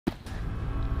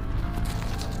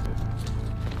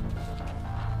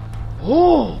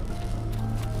哦。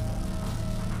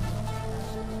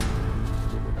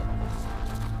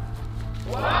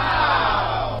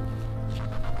哇！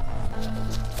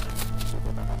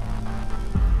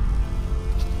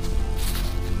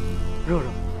肉肉，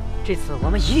这次我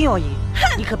们一定要赢！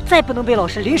你可再不能被老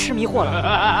师临时迷惑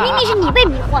了。明明是你被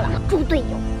迷惑了，猪队友！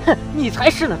哼，你才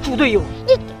是呢，猪队友！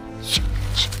你。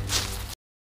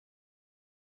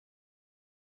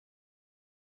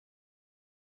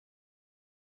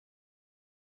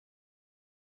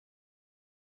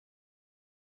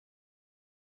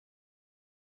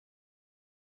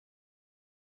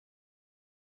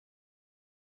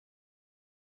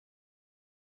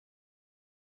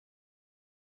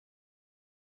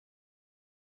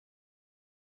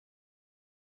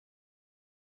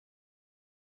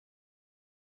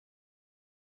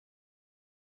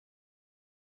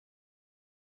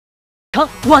 成，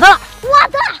我的了，我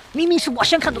的，明明是我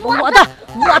先看到的，我的。好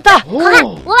看，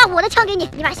我把我的枪给你，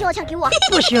你把信号枪给我。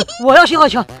不行，我要信号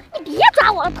枪。你别抓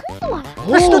我了，疼死我了。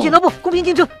那石头剪刀布，公平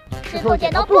竞争。石头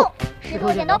剪刀布，石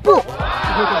头剪刀布，石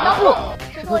头剪刀布，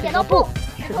石头剪刀布，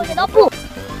石头剪刀布。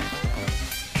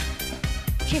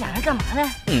这俩人干嘛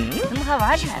呢？怎么还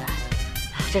玩起来了？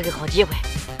这个好机会，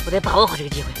我得把握好这个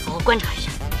机会，好好观察一下。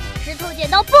石头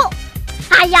剪刀布。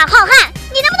哎呀，浩瀚，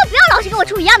你能不能不要老是给我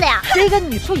出一样的呀？谁跟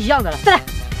你出一样的了？再来。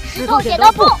 石头剪刀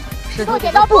布，石头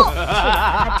剪刀布，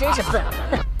还真是笨，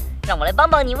让我来帮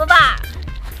帮你们吧。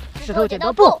石头剪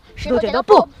刀布，石头剪刀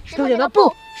布，石头剪刀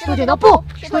布，石头剪刀布，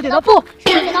石头剪刀布，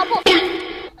石头剪刀布。老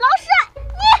师，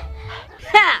你，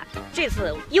哈，这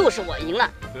次又是我赢了。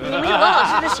你们就老老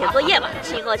实实写作业吧，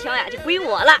信号枪呀就归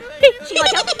我了。嘿，信号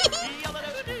枪。啊，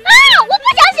我不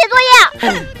想写作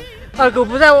业。二狗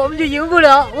不在，我们就赢不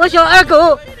了。我想二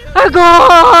狗，二狗，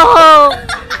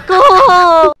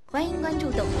狗。 欢迎关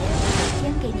注懂爷，每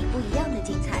天给你不一样的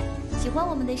精彩。喜欢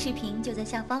我们的视频就在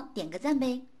下方点个赞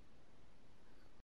呗。